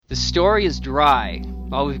The story is dry.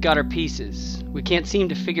 All we've got are pieces. We can't seem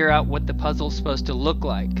to figure out what the puzzle's supposed to look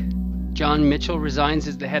like. John Mitchell resigns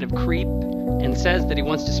as the head of Creep and says that he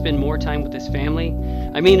wants to spend more time with his family.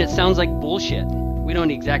 I mean, it sounds like bullshit. We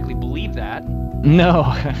don't exactly believe that. No,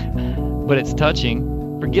 but it's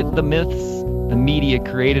touching. Forget the myths the media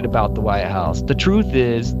created about the White House. The truth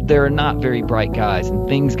is, they're not very bright guys, and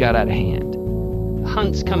things got out of hand.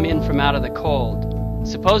 Hunt's come in from out of the cold.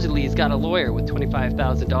 Supposedly he's got a lawyer with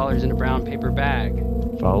 $25,000 in a brown paper bag.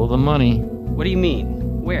 Follow the money. What do you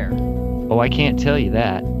mean? Where? Oh, I can't tell you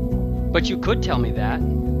that. But you could tell me that.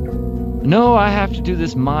 No, I have to do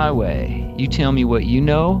this my way. You tell me what you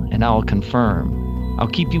know, and I'll confirm. I'll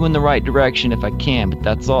keep you in the right direction if I can, but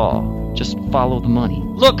that's all. Just follow the money.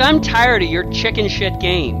 Look, I'm tired of your chicken shit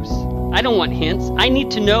games. I don't want hints. I need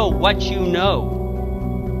to know what you know.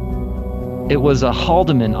 It was a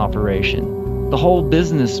Haldeman operation. The whole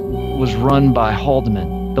business was run by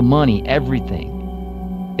Haldeman. The money, everything.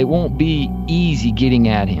 It won't be easy getting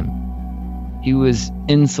at him. He was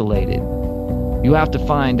insulated. You have to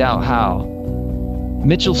find out how.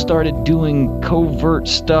 Mitchell started doing covert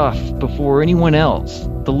stuff before anyone else.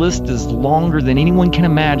 The list is longer than anyone can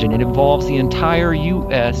imagine. It involves the entire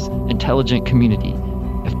U.S. intelligence community.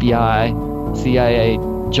 FBI, CIA,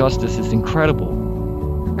 justice is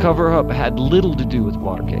incredible. Cover-up had little to do with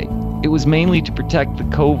Watergate. It was mainly to protect the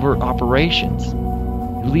covert operations.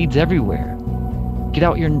 It leads everywhere. Get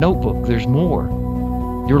out your notebook, there's more.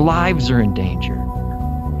 Your lives are in danger.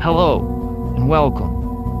 Hello, and welcome.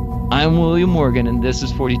 I'm William Morgan, and this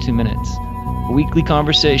is 42 Minutes, a weekly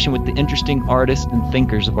conversation with the interesting artists and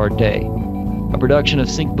thinkers of our day, a production of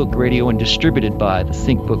SyncBook Radio and distributed by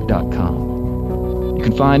thesyncbook.com. You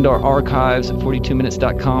can find our archives at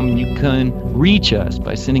 42minutes.com, and you can reach us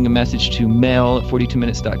by sending a message to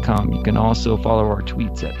mail@42minutes.com. You can also follow our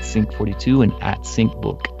tweets at Sync42 and at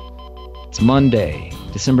SyncBook. It's Monday,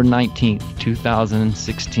 December 19th,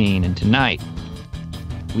 2016, and tonight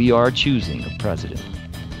we are choosing a president.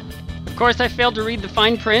 Of course, I failed to read the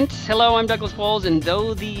fine print. Hello, I'm Douglas Bowles, and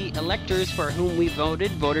though the electors for whom we voted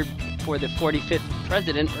for the 45th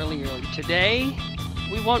president earlier today,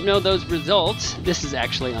 we won't know those results. This is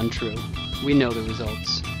actually untrue. We know the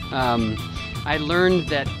results. I learned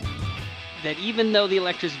that even though the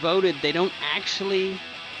electors voted, they don't actually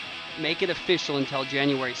make it official until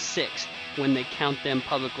January 6th, when they count them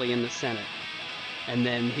publicly in the Senate. And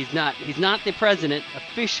then he's not the president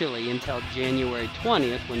officially until January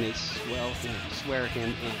 20th, when they swear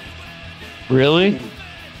him in. Really?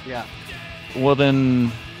 Yeah. Well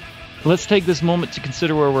then, let's take this moment to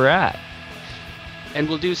consider where we're at. And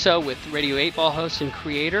we'll do so with Radio 8-Ball host and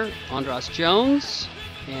creator Andras Jones,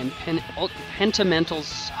 and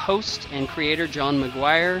Pentamental's host and creator John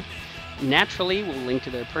McGuire. Naturally, we'll link to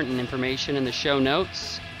their pertinent information in the show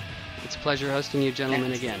notes. It's a pleasure hosting you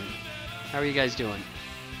gentlemen again. How are you guys doing?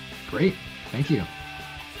 Great, thank you.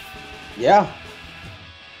 Yeah.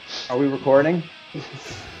 Are we recording?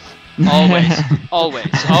 Always.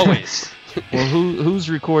 Well, who's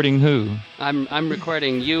recording who? I'm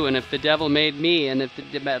recording you, and if the devil made me, and if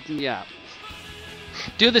yeah.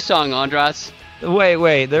 Do the song, Andras.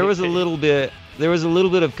 Wait. There was a little bit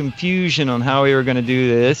of confusion on how we were going to do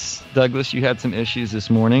this. Douglas, you had some issues this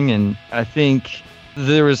morning, and I think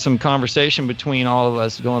there was some conversation between all of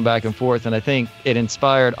us going back and forth, and I think it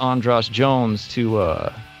inspired Andras Jones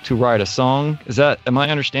to write a song. Am I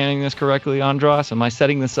understanding this correctly, Andras? Am I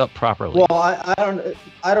setting this up properly? Well, I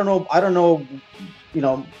don't know. You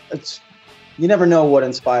know, you never know what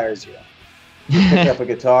inspires you. You pick up a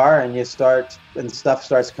guitar and stuff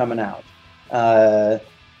starts coming out. Am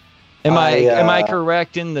I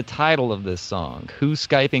correct in the title of this song? Who's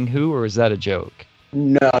Skyping who, or is that a joke?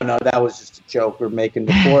 No, that was just a joke we're making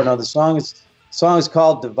before. No, the song is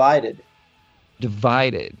called Divided.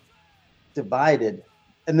 Divided.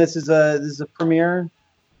 And this is a premiere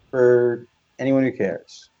for anyone who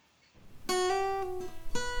cares.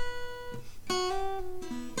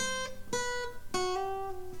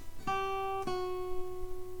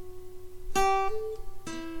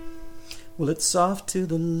 Well, it's soft to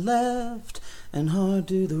the left and hard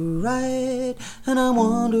to the right, and I'm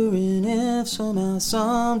wondering if somehow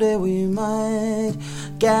someday we might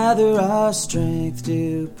gather our strength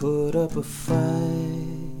to put up a fight.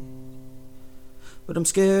 But I'm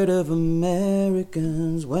scared of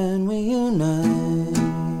Americans when we unite,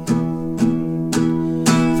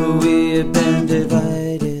 for we have been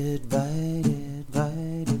divided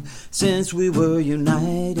since we were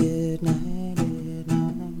united.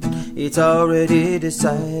 It's already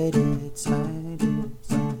decided. So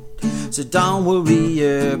don't worry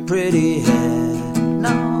your pretty head.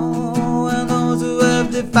 No, and those who have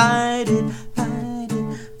have divided,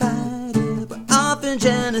 we're often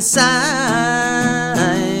genocided,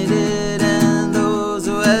 and those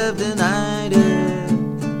who have denied it,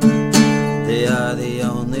 they are the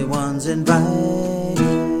only ones invited.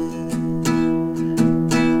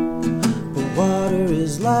 But water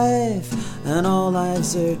is life, and all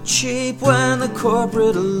lives are cheap when the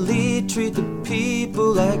corporate elite treat the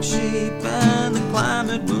people like sheep, and the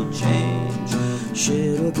climate will change,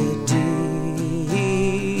 shit'll get deep,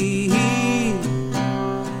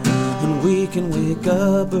 and we can wake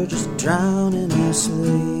up or just drown in our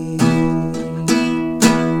sleep.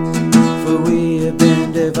 For we have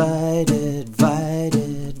been divided,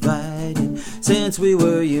 since we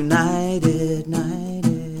were united,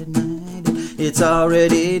 It's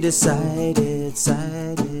already decided, so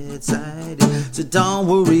don't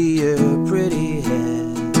worry your pretty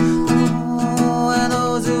head. Oh, and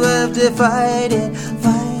those who have divided,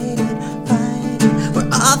 we're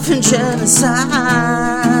often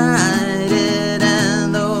genocided,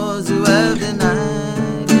 and those who have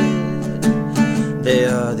denied it, they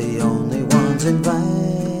are the only ones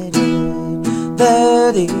invited.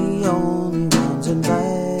 They're the only ones invited.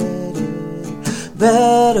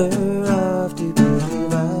 Better off to be divided.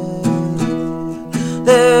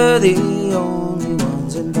 They're the only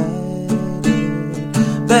ones invited.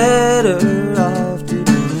 Better off to be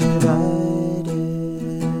divided.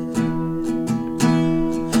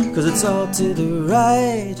 'Cause it's all to the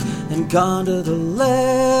right and gone to the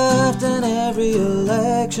left, and every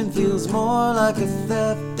election feels more like a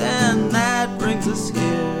theft, and that brings us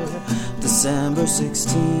here, December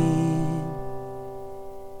 16.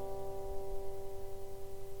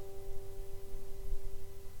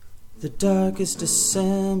 The darkest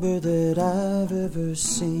December that I've ever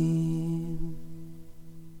seen.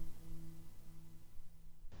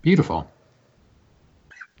 Beautiful.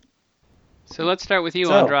 So let's start with you,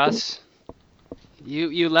 So- Andras.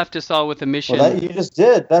 You left us all with a mission. Well, that you just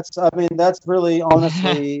did. That's really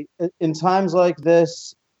honestly in times like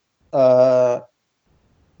this. We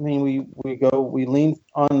lean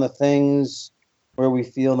on the things where we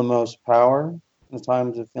feel the most power in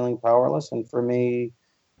times of feeling powerless, and for me,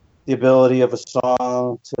 the ability of a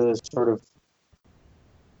song to sort of,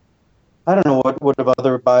 I don't know what would have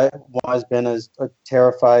otherwise been as a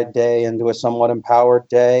terrified day into a somewhat empowered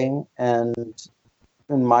day. And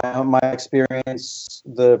in my experience,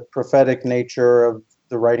 the prophetic nature of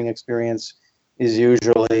the writing experience is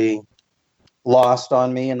usually lost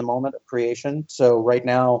on me in the moment of creation. So right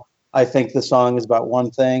now, I think the song is about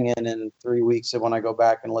one thing, and in 3 weeks, when I go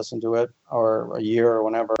back and listen to it, or a year or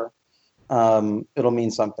whenever, it'll mean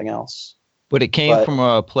something else. But it came from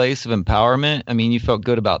a place of empowerment. I mean, you felt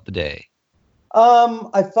good about the day.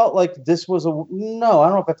 I felt like this was no, I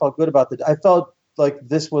don't know if I felt good about I felt like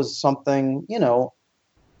this was something,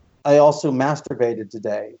 I also masturbated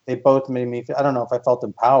today. They both made me feel, I don't know if I felt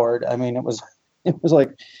empowered. I mean, it was a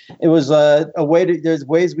way to, there's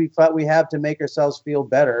ways we have to make ourselves feel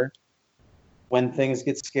better when things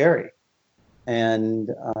get scary.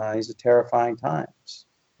 And these are terrifying times.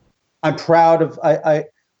 I'm proud of, I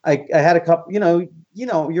had a couple,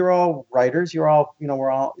 you're all writers, we're all,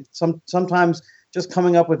 sometimes just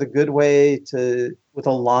coming up with a good way with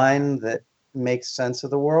a line that makes sense of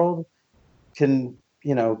the world can,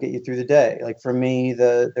 get you through the day. Like for me,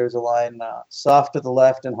 there's a line, soft to the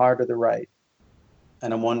left and hard to the right.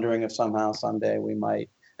 And I'm wondering if somehow, someday we might,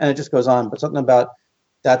 and it just goes on, but something about,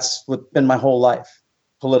 that's what's been my whole life,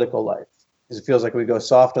 political life, is it feels like we go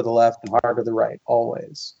soft to the left and hard to the right,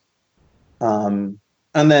 always.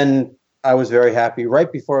 And then I was very happy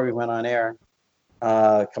right before we went on air.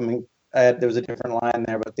 There was a different line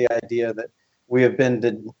there, but the idea that we have been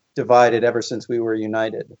divided ever since we were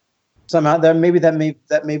united. Somehow that made me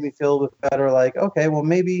feel a bit better. Like, okay, well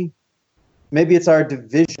maybe it's our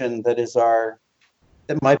division that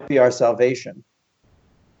might be our salvation.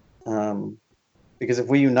 Because if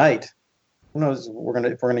we unite, who knows? If we're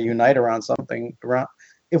gonna unite around something.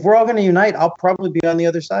 If we're all gonna unite, I'll probably be on the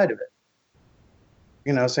other side of it.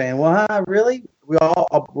 Saying, well, really? We're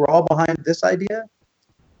all behind this idea?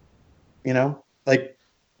 Like.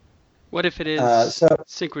 What if it is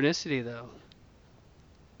synchronicity, though?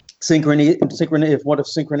 Synchronicity. What if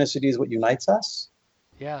synchronicity is what unites us?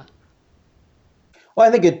 Yeah. Well,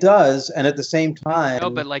 I think it does, and at the same time. No,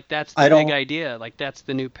 but that's the big idea. Like that's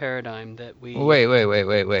the new paradigm that we.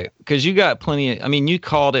 Wait. Because you got plenty. You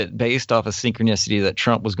called it based off of synchronicity that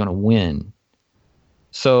Trump was going to win.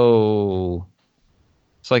 So.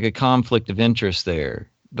 It's like a conflict of interest there,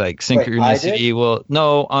 like synchronicity. Well,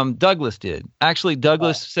 no, Douglas did. Actually,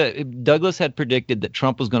 Douglas had predicted that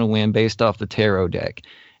Trump was going to win based off the tarot deck,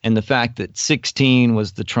 and the fact that 16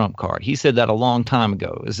 was the trump card. He said that a long time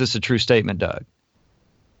ago. Is this a true statement, Doug?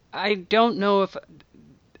 I don't know if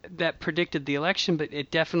that predicted the election, but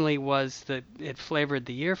it definitely was it flavored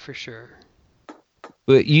the year for sure.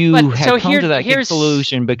 But you had so come to that here's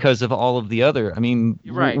conclusion because of all of the other. I mean,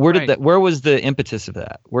 Right, where did right. that? Where was the impetus of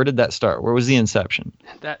that? Where did that start? Where was the inception?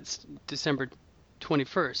 That's December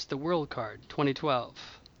 21st, the World card, 2012.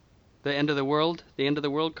 The end of the world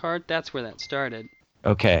card, that's where that started.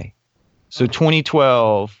 Okay, so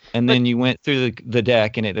 2012, and then you went through the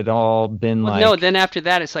deck, and it had all been Well, like. no, then after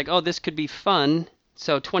that, it's like, oh, this could be fun.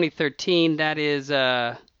 So 2013, that is,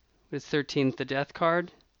 was 13th the death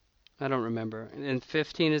card? I don't remember. And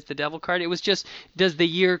 15 is the devil card. It was just, does the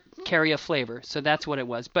year carry a flavor? So that's what it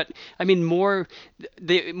was. But, I mean,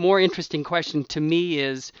 the more interesting question to me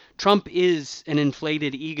is, Trump is an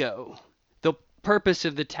inflated ego. The purpose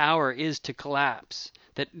of the tower is to collapse.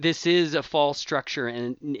 That this is a false structure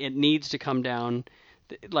and it needs to come down.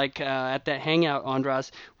 Like at that hangout,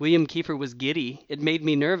 Andras, William Kiefer was giddy. It made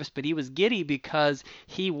me nervous, but he was giddy because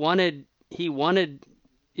he wanted, he wants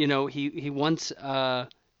a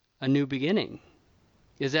new beginning.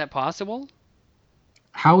 Is that possible?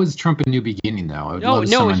 How is Trump a new beginning, though? I would No, love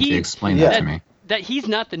no, someone he- to explain yeah. that to me. That he's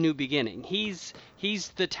not the new beginning. He's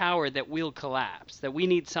the tower that will collapse. That we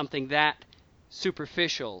need something that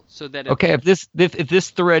superficial so that it, Okay, if this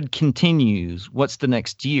thread continues, what's the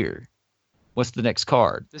next year? What's the next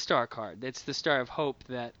card? the star card. It's the star of hope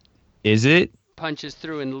that Is it? punches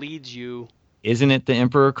through and leads you. Isn't it the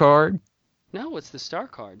Emperor card? No, it's the star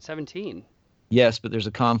card, 17. Yes, but there's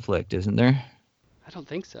a conflict, isn't there? I don't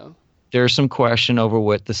think so. There's some question over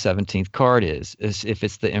what the 17th card is if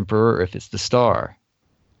it's the Emperor or if it's the Star.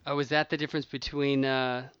 Oh, is that the difference between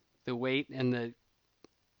the weight and the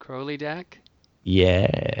Crowley deck?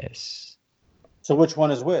 Yes. So which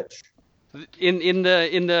one is which? In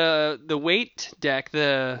the weight deck,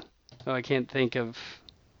 I can't think of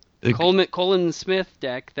The- Colin Smith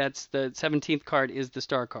deck. That's the 17th card is the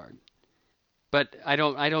star card. But I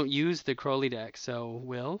don't use the Crowley deck. So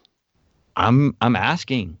Will? I'm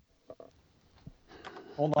asking.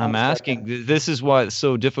 Hold on I'm a asking. second. This is why it's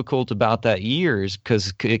so difficult about that year is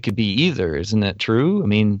because it could be either. Isn't that true? I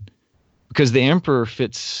mean, because the Emperor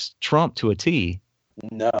fits Trump to a T.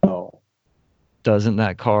 No. Doesn't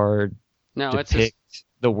that card No, it's depict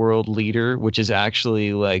the world leader, which is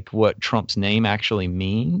actually like what Trump's name actually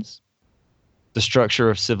means? The structure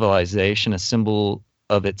of civilization, a symbol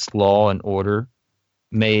of its law and order.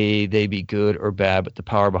 May they be good or bad, but the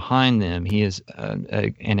power behind them. He is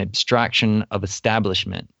an abstraction of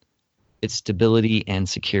establishment, its stability and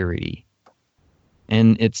security.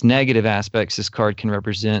 In its negative aspects, this card can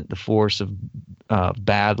represent the force of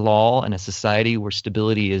bad law in a society where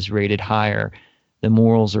stability is rated higher than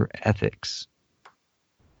morals or ethics.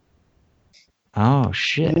 Oh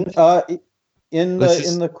shit! In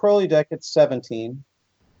the Crowley deck, it's 17.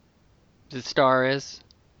 the star is.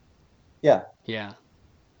 Yeah. Yeah.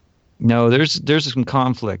 No, there's some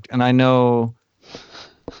conflict, and I know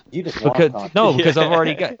You just want because conflict. no, because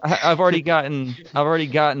I've already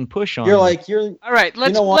gotten push on. You're it. like you're. All right,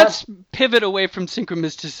 let's know what? let's pivot away from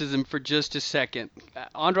synchromysticism for just a second.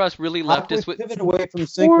 Andras really How left do we us with pivot away from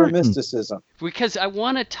synchromysticism? because I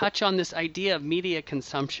want to touch on this idea of media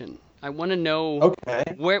consumption. I want to know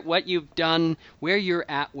Okay. what you've done, where you're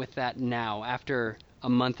at with that now after a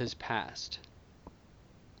month has passed.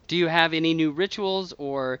 Do you have any new rituals,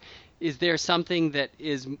 or is there something that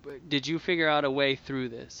is? Did you figure out a way through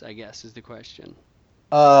this? I guess is the question.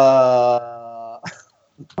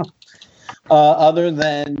 Other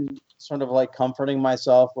than sort of like comforting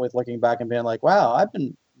myself with looking back and being like, wow, I've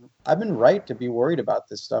been right to be worried about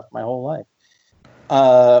this stuff my whole life.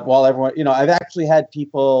 While everyone, I've actually had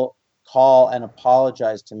people call and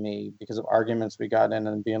apologize to me because of arguments we got in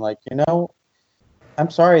and being like, I'm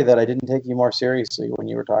sorry that I didn't take you more seriously when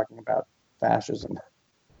you were talking about fascism.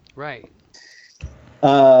 Right.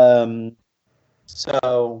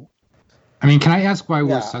 So I mean, can I ask why Yeah,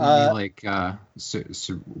 we're suddenly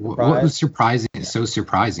what was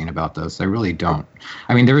surprising about this? I really don't.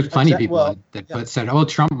 I mean, there was plenty of people that said, "Oh,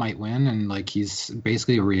 Trump might win," and like he's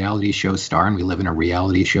basically a reality show star, and we live in a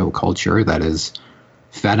reality show culture that is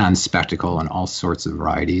fed on spectacle and all sorts of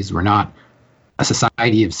varieties. We're not a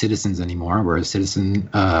society of citizens anymore. We're a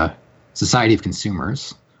society of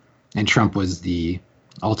consumers, and Trump was the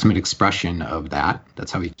ultimate expression of that.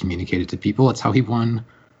 That's how he communicated to people. It's how he won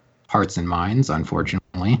hearts and minds,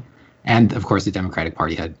 unfortunately. And of course, the Democratic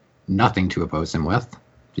Party had nothing to oppose him with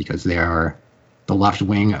because they are the left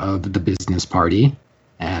wing of the business party.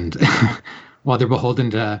 And while they're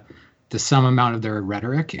beholden to some amount of their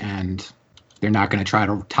rhetoric and They're not going to try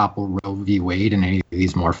to topple Roe v. Wade and any of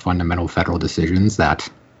these more fundamental federal decisions that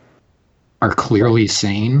are clearly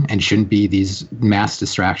sane and shouldn't be these mass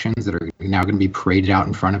distractions that are now going to be paraded out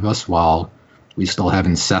in front of us while we still have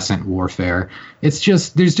incessant warfare. It's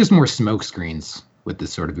just, there's just more smoke screens with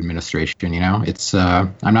this sort of administration, you know? It's,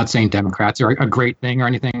 I'm not saying Democrats are a great thing or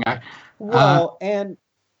anything. And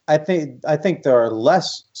I think there are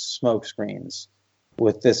less smoke screens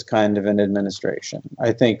with this kind of an administration.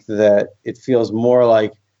 I think that it feels more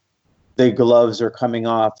like the gloves are coming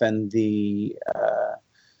off and the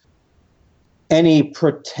any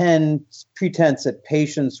pretense at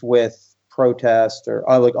patience with protest or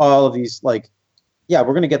like all of these, like, yeah,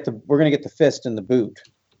 we're gonna get the fist in the boot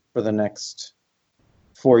for the next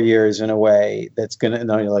 4 years in a way that's gonna, you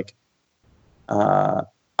know, like,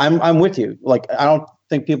 I'm with you. Like, I don't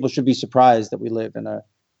think people should be surprised that we live in a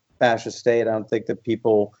fascist state. I don't think that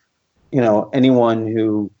people, you know, anyone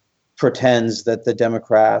who pretends that the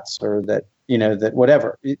Democrats or that, you know, that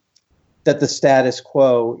whatever, that the status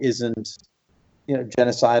quo isn't, you know,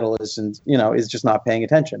 genocidal isn't, you know, is just not paying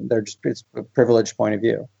attention. They're just, it's a privileged point of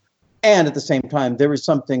view. And at the same time, there is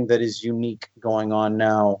something that is unique going on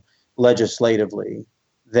now legislatively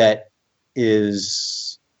that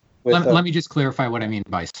is... Let me just clarify what I mean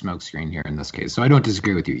by smokescreen here in this case. So I don't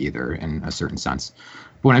disagree with you either in a certain sense.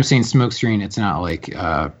 But when I'm saying smokescreen, it's not like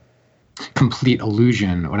complete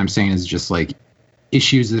illusion. What I'm saying is just like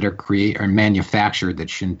issues that are manufactured that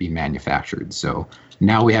shouldn't be manufactured. So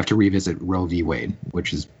now we have to revisit Roe v. Wade,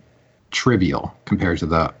 which is trivial compared to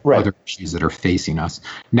the other issues that are facing us.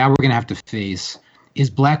 Now we're going to have to face,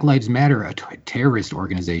 is Black Lives Matter a terrorist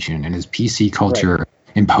organization, and is PC culture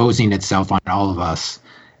imposing itself on all of us?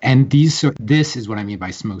 And this is what I mean by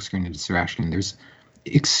smokescreen and distraction.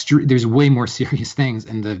 There's way more serious things,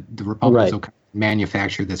 and the Republicans will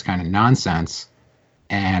manufacture this kind of nonsense.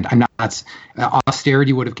 And I'm not,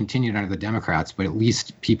 austerity would have continued under the Democrats, but at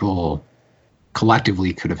least people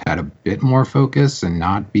collectively could have had a bit more focus and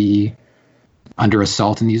not be under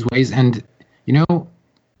assault in these ways. And, you know,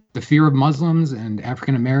 the fear of Muslims and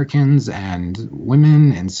African Americans and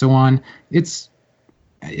women and so on, it's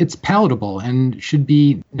palatable and should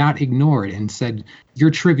be not ignored and said,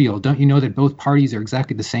 you're trivial. Don't you know that both parties are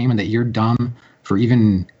exactly the same and that you're dumb for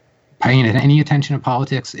even paying any attention to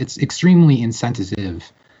politics? It's extremely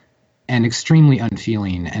insensitive and extremely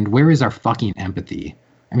unfeeling. And where is our fucking empathy?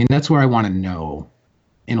 I mean, that's where I want to know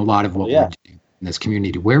in a lot of what we're doing in this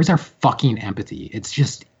community. Where's our fucking empathy? It's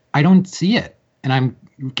just, I don't see it. And I'm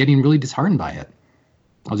getting really disheartened by it.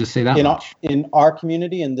 I'll just say that much. In our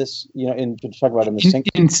community, in this, you know, to talk about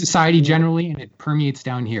in society generally, and it permeates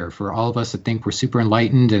down here for all of us that think we're super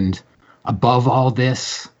enlightened and above all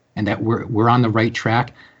this and that we're on the right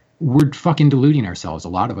track. We're fucking deluding ourselves. A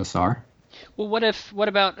lot of us are. Well, what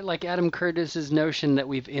about like Adam Curtis's notion that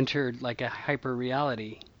we've entered like a hyper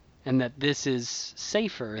reality and that this is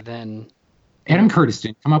safer than... Adam Curtis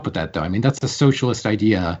didn't come up with that, though. I mean, that's a socialist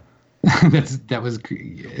idea that was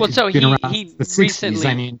well, so been around he the 60s. recently,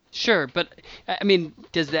 I mean, sure, but I mean,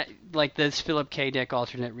 does that, like this Philip K. Dick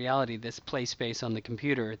alternate reality, this play space on the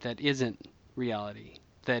computer that isn't reality,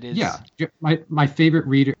 that is... Yeah, my favorite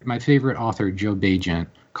author, Joe Bagent,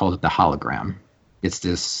 called it the hologram. It's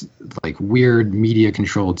this like weird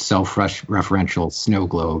media-controlled, self-referential snow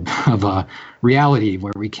globe of a reality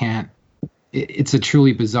where we can't. It's a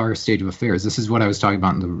truly bizarre state of affairs. This is what I was talking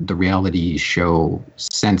about in the reality show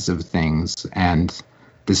sense of things and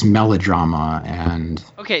this melodrama and.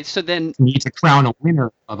 Okay, so then. Need to crown a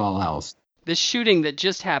winner of all else. The shooting that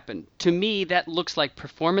just happened, to me, that looks like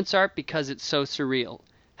performance art because it's so surreal.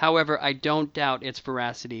 However, I don't doubt its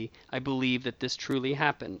veracity. I believe that this truly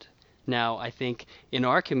happened. Now, I think in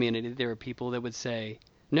our community, there are people that would say,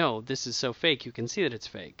 no, this is so fake, you can see that it's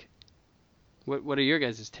fake. What are your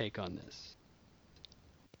guys' take on this?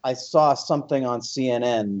 I saw something on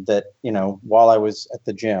CNN that, you know, while I was at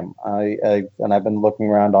the gym, and I've been looking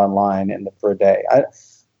around online for a day.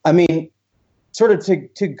 I mean, sort of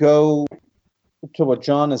to go to what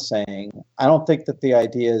John is saying, I don't think that the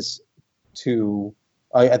idea is to,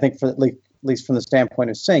 I think for at least from the standpoint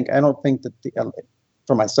of Sync, I don't think that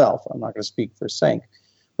for myself, I'm not going to speak for Sync,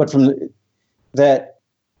 but that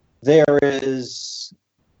there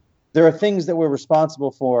are things that we're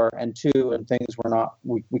responsible for, and things we're not.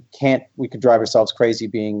 We could drive ourselves crazy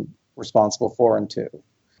being responsible for, and two.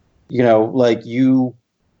 You know, like you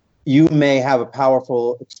may have a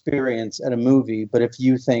powerful experience at a movie, but if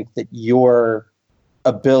you think that your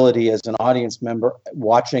ability as an audience member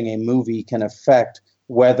watching a movie can affect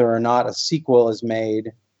whether or not a sequel is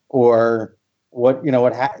made or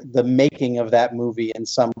the making of that movie in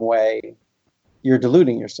some way, you're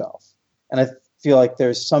deluding yourself. And I feel like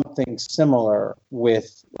there's something similar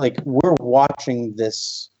with, like, we watched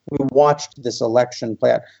this election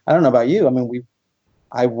play out. I don't know about you. I mean,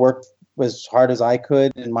 I worked as hard as I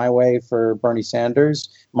could in my way for Bernie Sanders.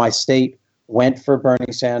 My state went for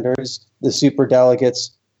Bernie Sanders. The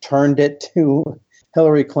superdelegates turned it to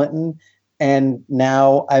Hillary Clinton. And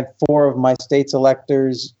now I have 4 of my state's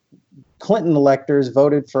Clinton electors,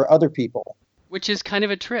 voted for other people. Which is kind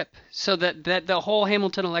of a trip. So that the whole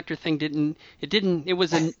Hamilton elector thing it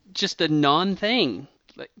was just a non-thing.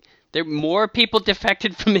 Like, more people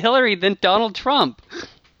defected from Hillary than Donald Trump.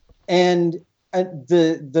 And but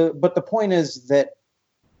the point is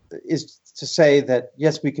to say that,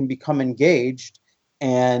 yes, we can become engaged,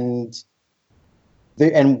 and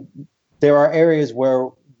there are areas where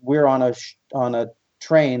we're on a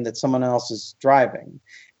train that someone else is driving,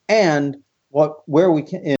 and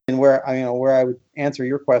where I would answer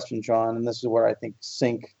your question, John, and this is where I think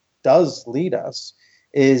Sync does lead us,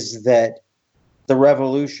 is that the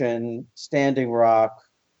revolution, Standing Rock,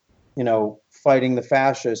 fighting the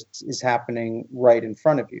fascists, is happening right in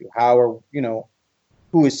front of you.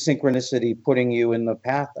 Who is synchronicity putting you in the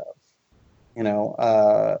path of?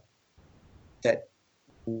 That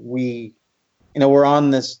we're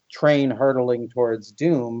on this train hurtling towards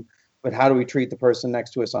doom, but how do we treat the person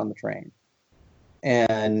next to us on the train?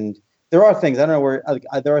 And there are things, I don't know where,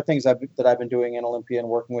 there are things that I've been doing in Olympia and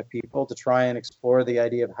working with people to try and explore the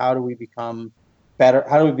idea of how do we become better,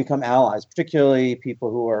 how do we become allies, particularly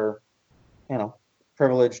people who are,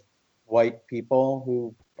 privileged white people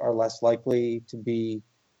who are less likely to be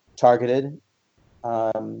targeted.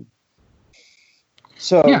 And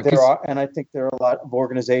I think there are a lot of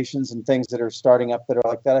organizations and things that are starting up that are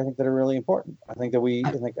like that. I think that are really important. I think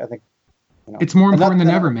that it's more important than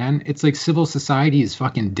ever, man. It's like civil society is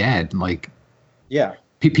fucking dead. Like, yeah,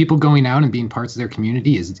 people going out and being parts of their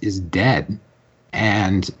community is dead,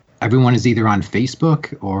 and everyone is either on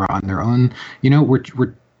Facebook or on their own.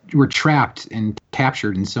 We're trapped and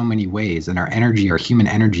captured in so many ways, and our human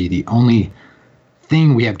energy, the only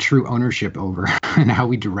thing we have true ownership over and how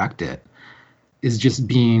we direct it, is just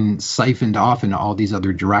being siphoned off in all these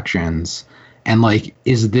other directions. And like,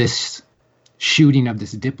 is this shooting of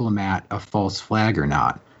this diplomat a false flag or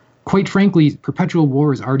not? Quite frankly, perpetual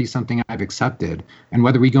war is already something I've accepted. And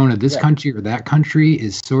whether we go into this country or that country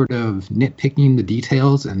is sort of nitpicking the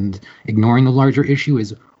details and ignoring the larger issue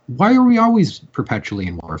is, why are we always perpetually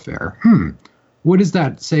in warfare? What does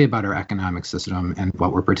that say about our economic system and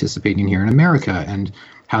what we're participating here in America, and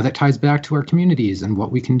how that ties back to our communities and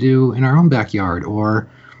what we can do in our own backyard? Or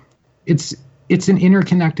it's an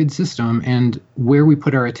interconnected system, and where we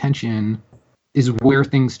put our attention is where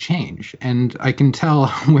things change. And I can tell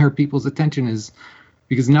where people's attention is,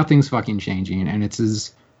 because nothing's fucking changing, and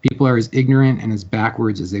people are as ignorant and as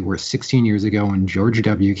backwards as they were 16 years ago when George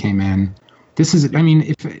W. came in.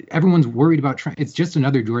 If everyone's worried about it's just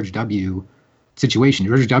another George W. situation.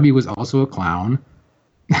 George W. was also a clown.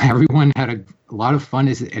 Everyone had a lot of fun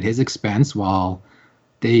at his expense while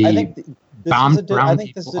they bombed brown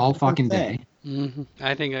people all fucking day. Mm-hmm.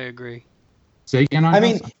 I think I agree. Say again on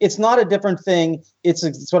this? It's not a different thing. It's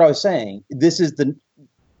what I was saying. This is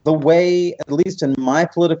the way, at least in my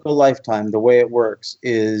political lifetime, the way it works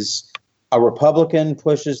is a Republican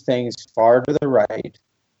pushes things far to the right.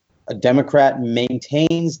 A Democrat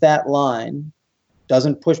maintains that line,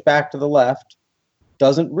 doesn't push back to the left,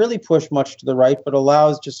 doesn't really push much to the right, but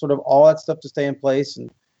allows just sort of all that stuff to stay in place, and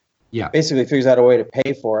basically figures out a way to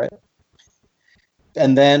pay for it.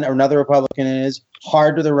 And then another Republican is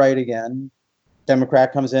hard to the right again.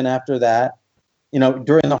 Democrat comes in after that.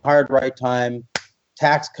 During the hard right time,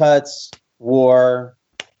 tax cuts, war,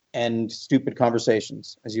 and stupid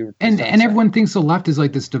conversations, as you and everyone thinks the left is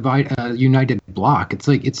like this united bloc. It's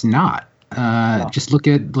like, it's not. Just look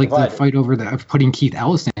at the fight over of putting Keith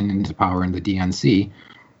Ellison into power in the DNC.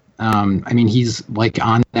 He's like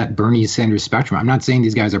on that Bernie Sanders spectrum. I'm not saying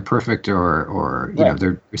these guys are perfect or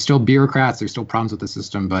they're still bureaucrats. There's still problems with the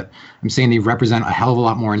system, but I'm saying they represent a hell of a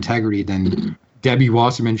lot more integrity than Debbie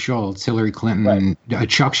Wasserman Schultz, Hillary Clinton,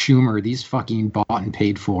 Chuck Schumer, these fucking bought and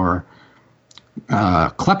paid for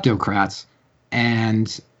kleptocrats.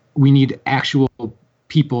 And we need actual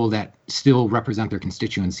people that still represent their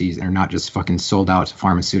constituencies and are not just fucking sold out to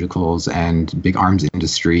pharmaceuticals and big arms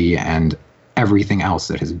industry and everything else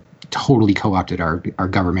that has totally co-opted our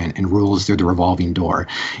government and rules through the revolving door.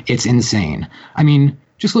 It's insane.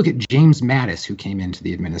 Just look at James Mattis, who came into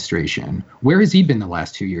the administration. Where has he been the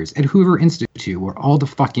last 2 years? At Hoover Institute, where all the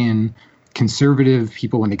fucking conservative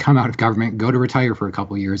people, when they come out of government, go to retire for a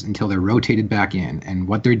couple of years until they're rotated back in. And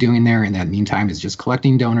what they're doing there in that meantime is just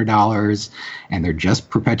collecting donor dollars, and they're just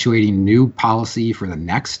perpetuating new policy for the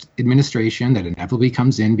next administration that inevitably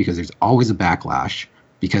comes in, because there's always a backlash,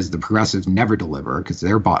 because the progressives never deliver because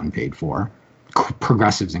they're bought and paid for.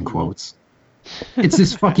 Progressives in quotes. It's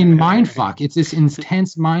this fucking mind fuck. It's this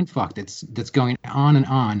intense mind fuck that's going on and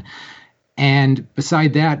on. And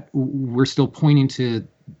beside that, we're still pointing to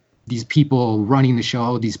these people running the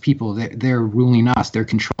show, these people, they're ruling us, they're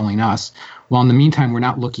controlling us. While in the meantime, we're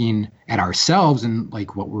not looking at ourselves and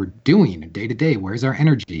like what we're doing day to day. Where's our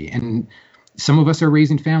energy? And some of us are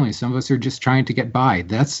raising families. Some of us are just trying to get by.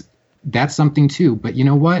 That's something too. But you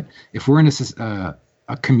know what? If we're in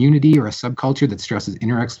a community or a subculture that stresses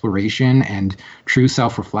inner exploration and true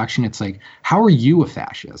self-reflection, it's like, how are you a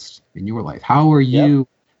fascist in your life? How are you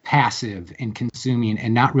passive and consuming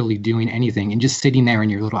and not really doing anything and just sitting there in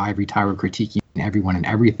your little ivory tower critiquing everyone and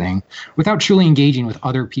everything without truly engaging with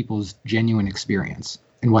other people's genuine experience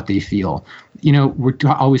and what they feel? You know, we're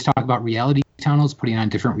always talking about reality tunnels, putting on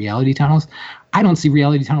different reality tunnels. I don't see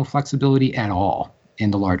reality tunnel flexibility at all in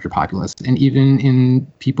the larger populace, and even in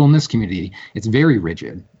people in this community. It's very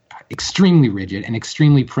rigid, extremely rigid, and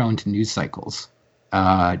extremely prone to news cycles.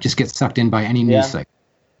 Just get sucked in by any news cycle.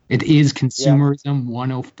 It is consumerism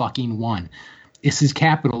 101. This is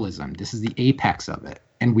capitalism. This is the apex of it.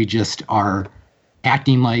 And we just are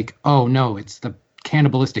acting like, oh no, it's the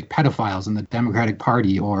cannibalistic pedophiles in the Democratic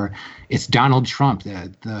Party, or it's Donald Trump,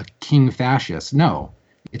 the king fascist. No,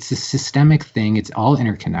 it's a systemic thing. It's all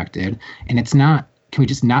interconnected. And it's not, can we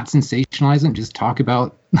just not sensationalize it and just talk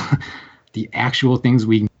about the actual things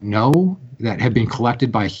we know that have been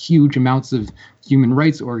collected by huge amounts of human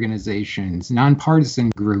rights organizations, nonpartisan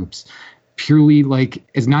groups, purely like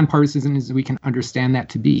as nonpartisan as we can understand that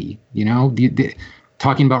to be, you know, the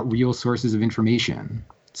talking about real sources of information.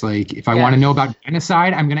 It's like, if I want to know about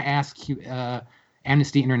genocide, I'm going to ask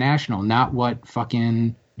Amnesty International, not what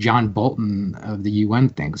fucking John Bolton of the UN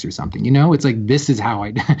thinks or something. You know, it's like, this is how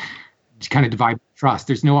I kind of divide trust.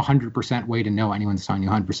 There's no 100% way to know anyone's telling you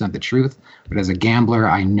 100% the truth. But as a gambler,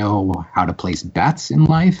 I know how to place bets in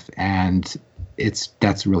life, and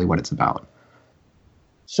that's really what it's about.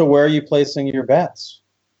 So where are you placing your bets?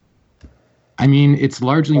 I mean, it's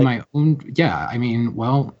largely my own. Yeah, I mean,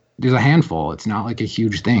 well, there's a handful. It's not like a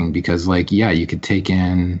huge thing, because like, yeah, you could take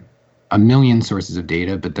in a million sources of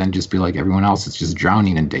data, but then just be like everyone else, it's just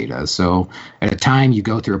drowning in data. So at a time, you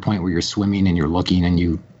go through a point where you're swimming and you're looking, and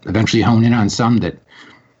you eventually hone in on some that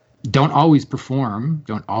don't always perform,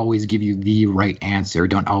 don't always give you the right answer,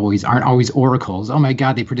 aren't always oracles. Oh my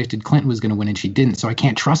God, they predicted Clinton was going to win and she didn't, so I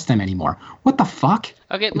can't trust them anymore. What the fuck?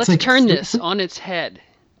 Okay, let's turn this on its head.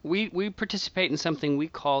 We participate in something we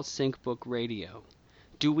call Sync Book Radio.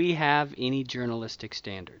 Do we have any journalistic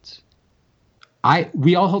standards?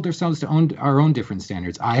 We all hold ourselves to our own different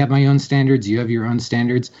standards. I have my own standards. You have your own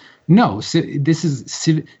standards. No, this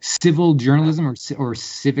is civil journalism or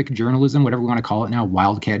civic journalism, whatever we want to call it now,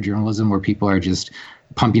 wildcat journalism, where people are just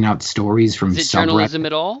pumping out stories from. Is it journalism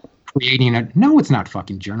at all? No, it's not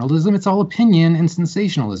fucking journalism. It's all opinion and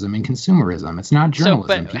sensationalism and consumerism. It's not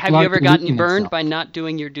journalism. But have you ever gotten burned by not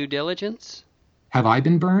doing your due diligence? Have I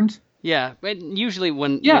been burned? Yeah, but usually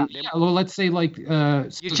when well, let's say like you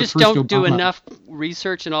just don't do enough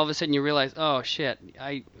research, and all of a sudden you realize, oh shit,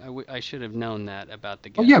 I should have known that about the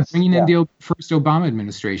guests. Oh yeah, bringing in the first Obama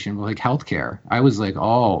administration with like healthcare, I was like,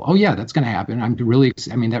 oh yeah, that's gonna happen.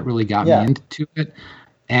 That really got me into it,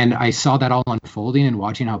 and I saw that all unfolding and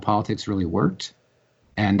watching how politics really worked,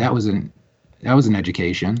 and that was an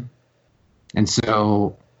education, and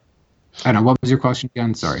so. I don't know. What was your question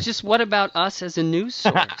again? Sorry. Just what about us as a news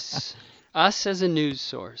source? Us as a news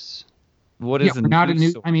source. What is we're not a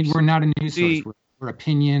news source? I mean, we're not a news source. We're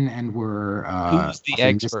opinion, and we're who's the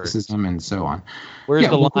expert and so on. Where's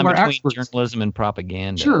the line between journalism and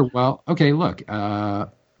propaganda? Sure. Well, okay. Look, the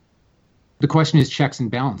question is checks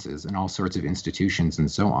and balances in all sorts of institutions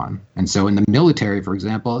and so on. And so, in the military, for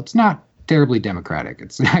example, it's not terribly democratic.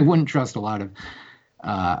 I wouldn't trust a lot of.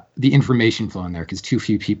 The information flow in there, because too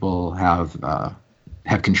few people have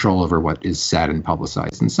control over what is said and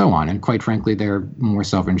publicized and so on. And quite frankly, they're more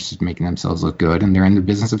self-interested in making themselves look good, and they're in the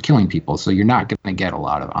business of killing people. So you're not going to get a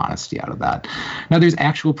lot of honesty out of that. Now, there's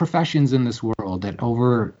actual professions in this world that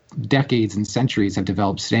over decades and centuries have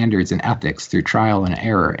developed standards and ethics through trial and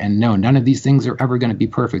error. And no, none of these things are ever going to be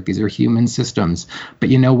perfect. These are human systems. But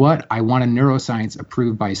you know what? I want a neuroscience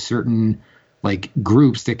approved by certain like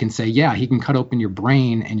groups that can say, yeah, he can cut open your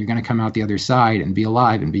brain and you're going to come out the other side and be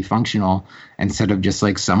alive and be functional, instead of just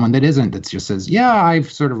like someone that isn't, that just says, yeah,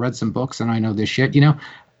 I've sort of read some books and I know this shit. You know,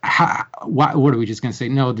 what are we just going to say?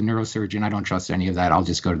 No, the neurosurgeon, I don't trust any of that. I'll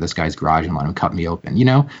just go to this guy's garage and let him cut me open.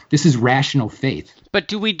 This is rational faith. But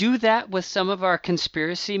do we do that with some of our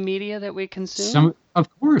conspiracy media that we consume? Of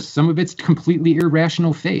course, some of it's completely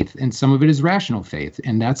irrational faith, and some of it is rational faith.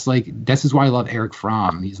 And this is why I love Erich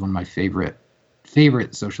Fromm. He's one of my favorite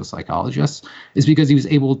social psychologists, is because he was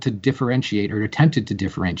able to differentiate, or attempted to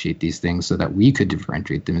differentiate, these things so that we could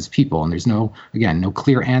differentiate them as people. And there's no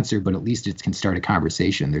clear answer, but at least it can start a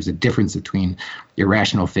conversation. There's a difference between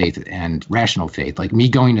irrational faith and rational faith. Like me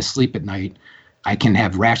going to sleep at night, I can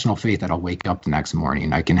have rational faith that I'll wake up the next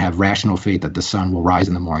morning. I can have rational faith that the sun will rise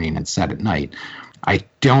in the morning and set at night.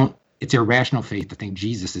 It's irrational faith to think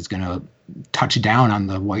Jesus is going to touch down on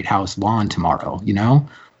the White House lawn tomorrow,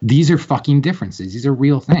 These are fucking differences. These are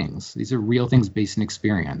real things. These are real things based in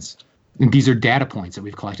experience. And these are data points that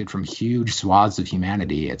we've collected from huge swaths of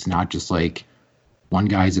humanity. It's not just like one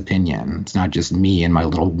guy's opinion. It's not just me in my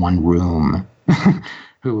little one room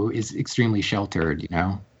who is extremely sheltered,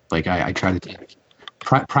 Like I try to take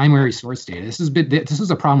primary source data. This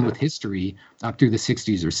was a problem with history up through the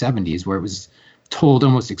 60s or 70s, where it was told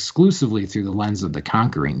almost exclusively through the lens of the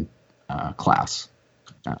conquering class.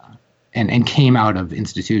 And came out of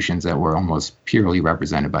institutions that were almost purely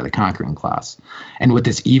represented by the conquering class. And with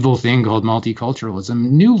this evil thing called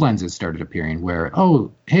multiculturalism, new lenses started appearing where,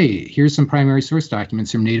 oh, hey, here's some primary source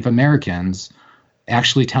documents from Native Americans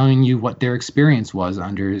actually telling you what their experience was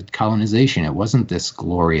under colonization. It wasn't this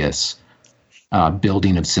glorious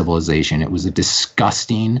building of civilization. It was a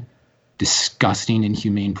disgusting,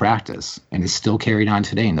 inhumane practice, and is still carried on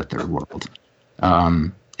today in the third world.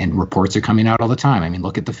 And reports are coming out all the time. I mean,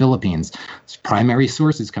 look at the Philippines. There's primary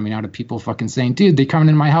sources coming out of people fucking saying, dude, they come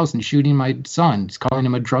into my house and shooting my son, just calling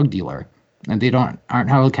him a drug dealer. And they aren't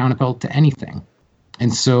held accountable to anything.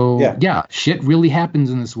 And so, yeah, shit really happens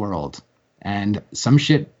in this world. And some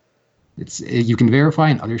shit, you can verify,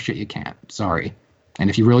 and other shit you can't. Sorry. And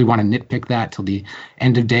if you really want to nitpick that till the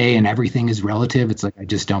end of day and everything is relative, it's like, I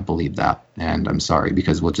just don't believe that. And I'm sorry,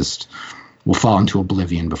 because we'll fall into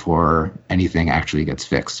oblivion before anything actually gets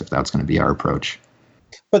fixed, if that's going to be our approach.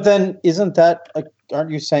 But then aren't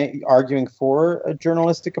you arguing for a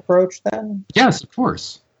journalistic approach then? Yes, of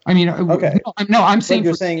course. I mean, okay. No, I'm saying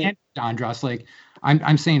for standards, Andros, like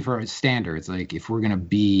I'm saying for standards, like if we're going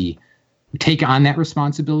to take on that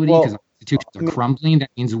responsibility, because institutions are crumbling, that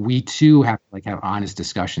means we too have to have honest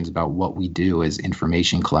discussions about what we do as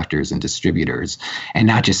information collectors and distributors, and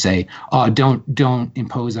not just say, oh, don't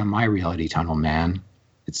impose on my reality tunnel, man.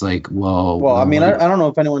 It's like, well, I mean, I don't know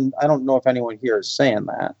if anyone here is saying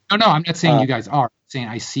that. No, I'm not saying you guys are. I'm saying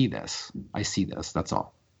I see this. That's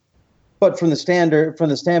all. But from the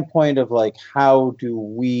standpoint of how do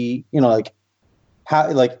we, how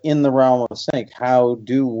in the realm of sync, how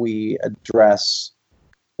do we address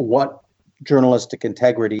what journalistic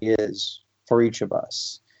integrity is for each of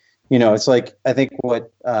us? It's like, I think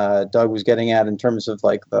what Doug was getting at in terms of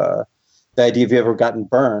the idea, have you ever gotten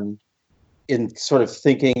burned in sort of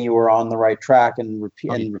thinking you were on the right track and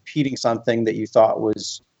repeating something that you thought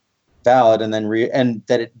was valid, and then and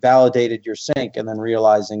that it validated your sync, and then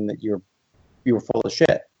realizing that you were full of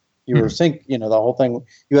shit. You were sync, the whole thing,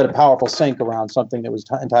 you had a powerful sync around something that was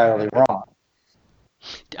entirely wrong.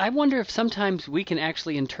 I wonder if sometimes we can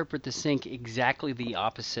actually interpret the sync exactly the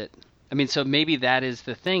opposite. I mean, so maybe that is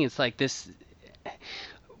the thing. It's like this.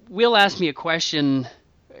 Will asked me a question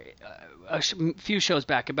a few shows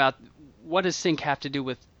back about what does sync have to do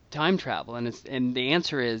with time travel, and the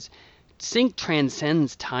answer is sync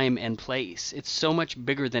transcends time and place. It's so much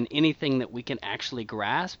bigger than anything that we can actually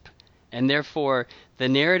grasp, and therefore the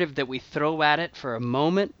narrative that we throw at it for a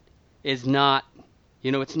moment is not.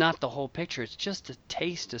 It's not the whole picture. It's just a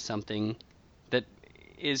taste of something that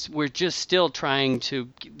we're just still trying to,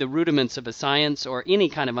 the rudiments of a science or any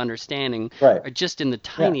kind of understanding are just in the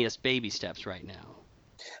tiniest baby steps right now.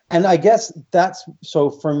 And I guess so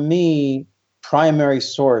for me, primary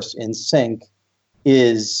source in sync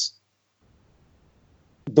is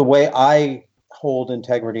the way I hold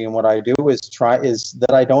integrity in what I do is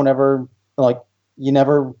that I don't ever, you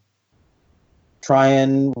never try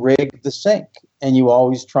and rig the sync. And you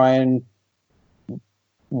always try and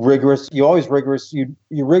rigorously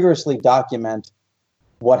document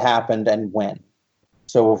what happened and when.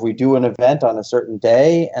 So if we do an event on a certain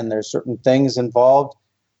day and there's certain things involved,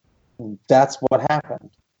 that's what happened.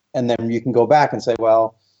 And then you can go back and say,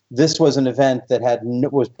 well, this was an event that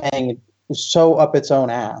was so up its own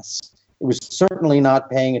ass. It was certainly not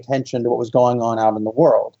paying attention to what was going on out in the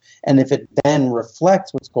world. And if it then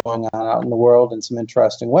reflects what's going on out in the world in some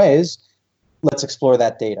interesting ways, let's explore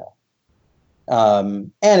that data.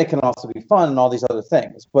 And it can also be fun and all these other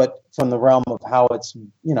things. But from the realm of how it's,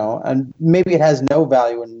 and maybe it has no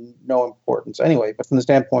value and no importance anyway. But from the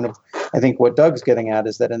standpoint of, I think what Doug's getting at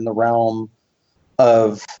is that in the realm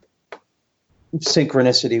of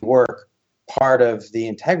synchronicity work, part of the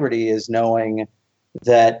integrity is knowing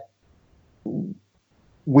that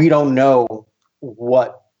we don't know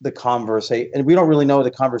what the conversation, and we don't really know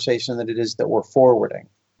the conversation that it is that we're forwarding.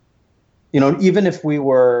 Even if we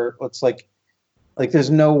were, it's like there's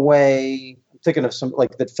no way. I'm thinking of some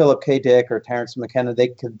like that Philip K. Dick or Terence McKenna.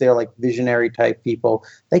 They're like visionary type people.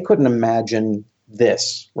 They couldn't imagine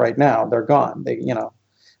this right now. They're gone. They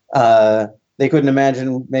couldn't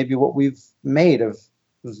imagine maybe what we've made of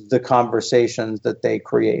the conversations that they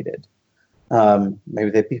created. Maybe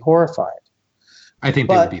they'd be horrified. I think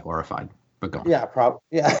they would be horrified. But go on. Yeah, probably.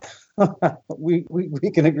 Yeah,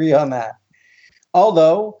 we can agree on that.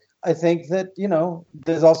 Although I think that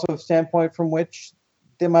there's also a standpoint from which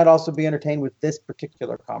they might also be entertained with this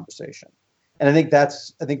particular conversation, and I think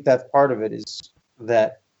that's part of it is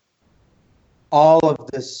that all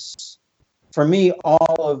of this, for me,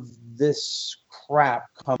 all of this crap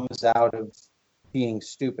comes out of being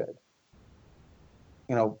stupid.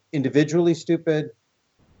 Individually stupid.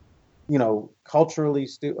 Culturally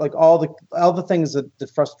stupid. Like all the things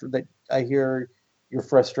that I hear your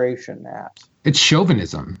frustration at. It's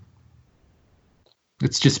chauvinism.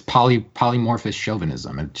 It's just polymorphous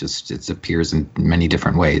chauvinism. It appears in many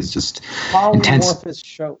different ways. Just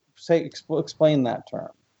polymorphous explain that term.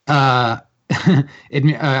 I don't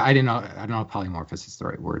know if polymorphous is the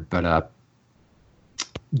right word, but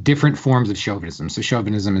different forms of chauvinism. So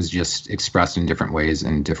chauvinism is just expressed in different ways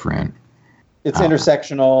in different. It's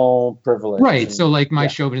intersectional privilege. Right. So like my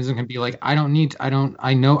chauvinism can be like, I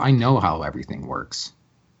know how everything works.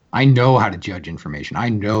 I know how to judge information. I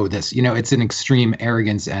know this. It's an extreme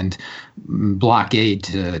arrogance and blockade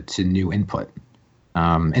to new input.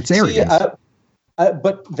 It's arrogance.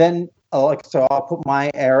 But then, I'll put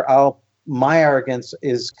my arrogance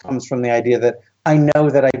comes from the idea that I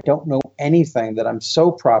know that I don't know anything. That I'm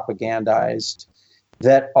so propagandized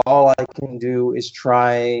that all I can do is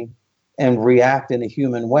try and react in a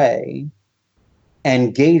human way,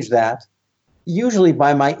 and gauge that. Usually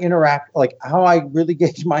by my how I really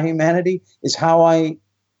gauge my humanity is how I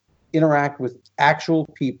interact with actual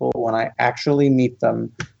people when I actually meet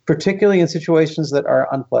them, particularly in situations that are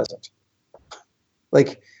unpleasant.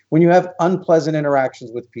 Like when you have unpleasant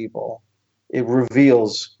interactions with people, it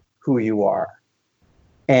reveals who you are.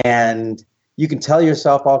 And you can tell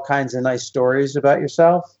yourself all kinds of nice stories about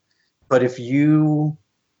yourself, but if you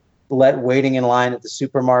let waiting in line at the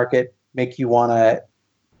supermarket make you want to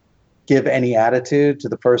give any attitude to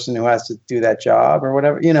the person who has to do that job or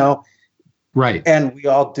whatever, right. And we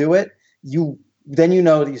all do it. Then you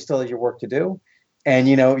know that you still have your work to do. And,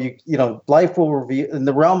 life will reveal, in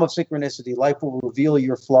the realm of synchronicity, life will reveal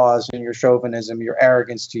your flaws and your chauvinism, your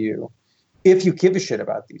arrogance to you, if you give a shit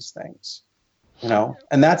about these things,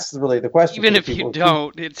 and that's really the question. Even if you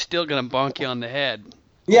don't, it's still going to bonk you on the head.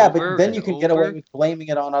 Yeah, but then you can get away with blaming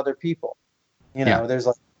it on other people. There's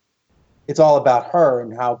it's all about her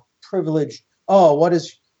and how privileged. Oh, what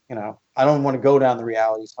is, I don't want to go down the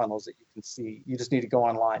reality tunnels that you can see. You just need to go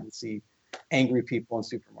online and see angry people in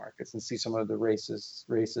supermarkets and see some of the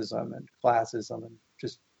racism and classism and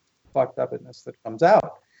just fucked upness that comes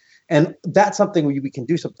out. And that's something we can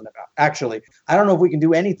do something about. Actually, I don't know if we can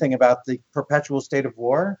do anything about the perpetual state of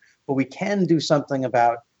war, but we can do something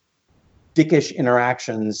about dickish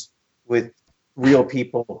interactions with real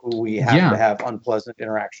people who we have to have unpleasant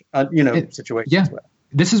situations with.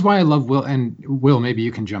 This is why I love Will. And Will, maybe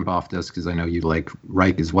you can jump off this because I know you like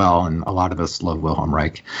Reich as well, and a lot of us love Wilhelm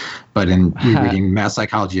Reich. But in reading Mass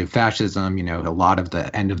Psychology of Fascism, a lot of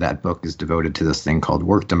the end of that book is devoted to this thing called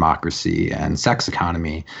work democracy and sex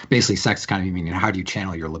economy. Basically, sex economy meaning how do you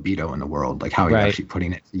channel your libido in the world? Like how are you actually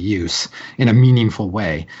putting it to use in a meaningful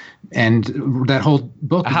way? And that whole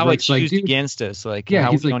book how it's used against us, how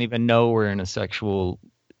we don't even know we're in a sexual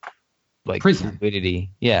prison.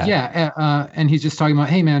 Fluidity. And he's just talking about,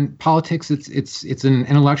 hey man, politics, it's an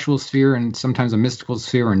intellectual sphere and sometimes a mystical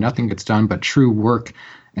sphere where nothing gets done, but true work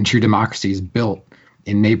and true democracy is built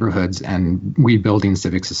in neighborhoods and rebuilding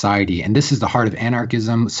civic society. And this is the heart of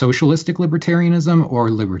anarchism, socialistic libertarianism, or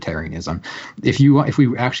libertarianism. If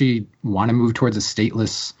we actually want to move towards a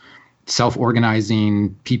stateless,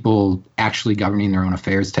 self-organizing, people actually governing their own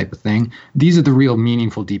affairs type of thing, these are the real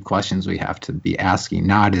meaningful, deep questions we have to be asking,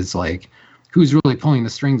 not as who's really pulling the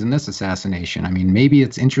strings in this assassination. I mean, maybe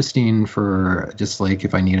it's interesting for just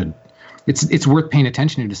if I needed, it's worth paying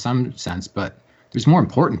attention to some sense, but there's more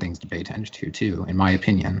important things to pay attention to too, in my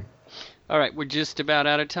opinion. All right, we're just about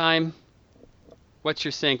out of time. What's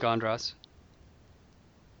your sync, Andras?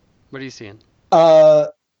 What are you seeing? My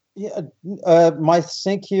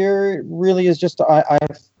sync here really is just I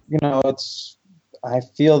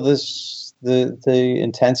feel the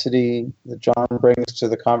intensity that John brings to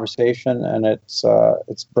the conversation, and it's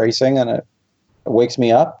bracing, and it wakes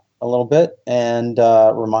me up a little bit, and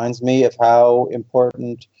reminds me of how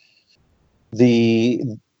important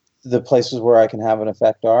the places where I can have an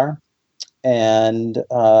effect are, and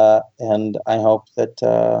I hope that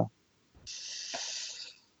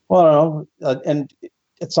and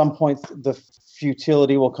at some point the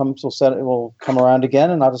futility will come around again,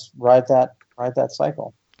 and I'll just ride that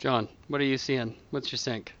cycle. John, what are you seeing? What's your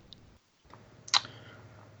sync?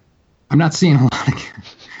 I'm not seeing a lot of.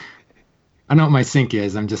 I know what my sync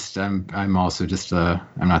is. I'm also just I'm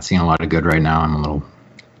not seeing a lot of good right now. I'm a little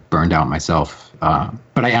burned out myself,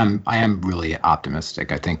 but I am really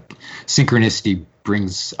optimistic. I think synchronicity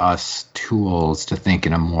brings us tools to think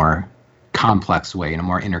in a more complex way, in a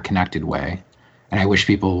more interconnected way, and I wish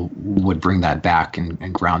people would bring that back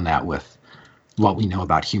and ground that with what we know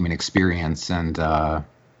about human experience and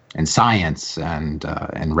science and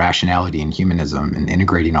rationality and humanism, and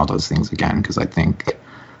integrating all those things again. Because I think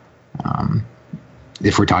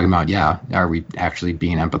if we're talking about, are we actually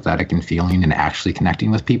being empathetic and feeling and actually connecting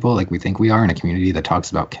with people like we think we are in a community that talks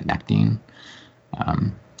about connecting?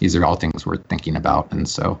 These are all things we're thinking about. And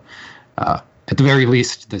so at the very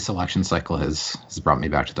least, this election cycle has brought me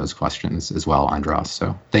back to those questions as well, Andras.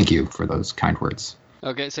 So thank you for those kind words.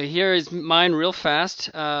 Okay, so here is mine real fast.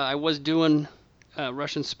 I was doing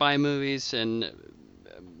Russian spy movies, and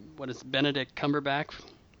Benedict Cumberbatch?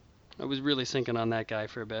 I was really sinking on that guy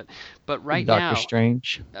for a bit. But right now, Doctor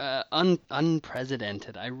Strange.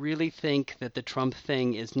 Unprecedented. I really think that the Trump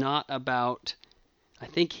thing is not about... I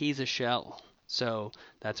think he's a shell. So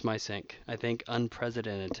that's my sync. I think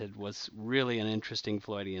unprecedented was really an interesting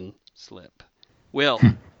Freudian slip. Will,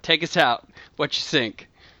 take us out. What's your sync?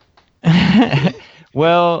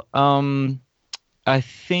 Well, I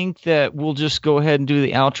think that we'll just go ahead and do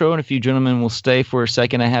the outro, and if you gentlemen will stay for a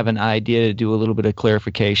second, I have an idea to do a little bit of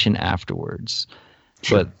clarification afterwards.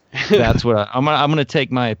 Sure. But that's what I'm going to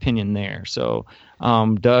take my opinion there. So,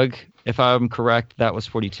 Doug, if I'm correct, that was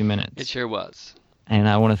 42 minutes. It sure was. And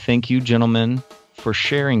I want to thank you, gentlemen, for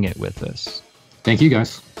sharing it with us. Thank you,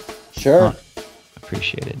 guys. Sure.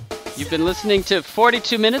 Appreciate it. You've been listening to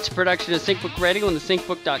 42 Minutes, a production of SyncBook Radio and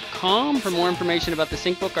thesyncbook.com. For more information about the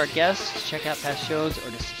SyncBook, our guests, check out past shows, or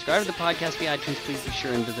to subscribe to the podcast via iTunes, please be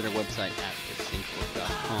sure and visit our website at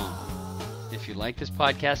thesyncbook.com. If you like this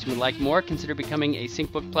podcast and would like more, consider becoming a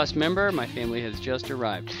SyncBook Plus member. My family has just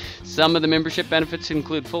arrived. Some of the membership benefits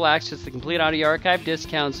include full access to the complete audio archive,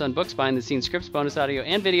 discounts on books, behind-the-scenes scripts, bonus audio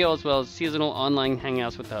and video, as well as seasonal online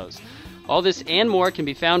hangouts with hosts. All this and more can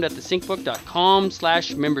be found at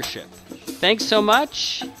thesyncbook.com/membership. Thanks so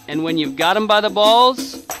much, and when you've got them by the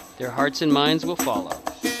balls, their hearts and minds will follow.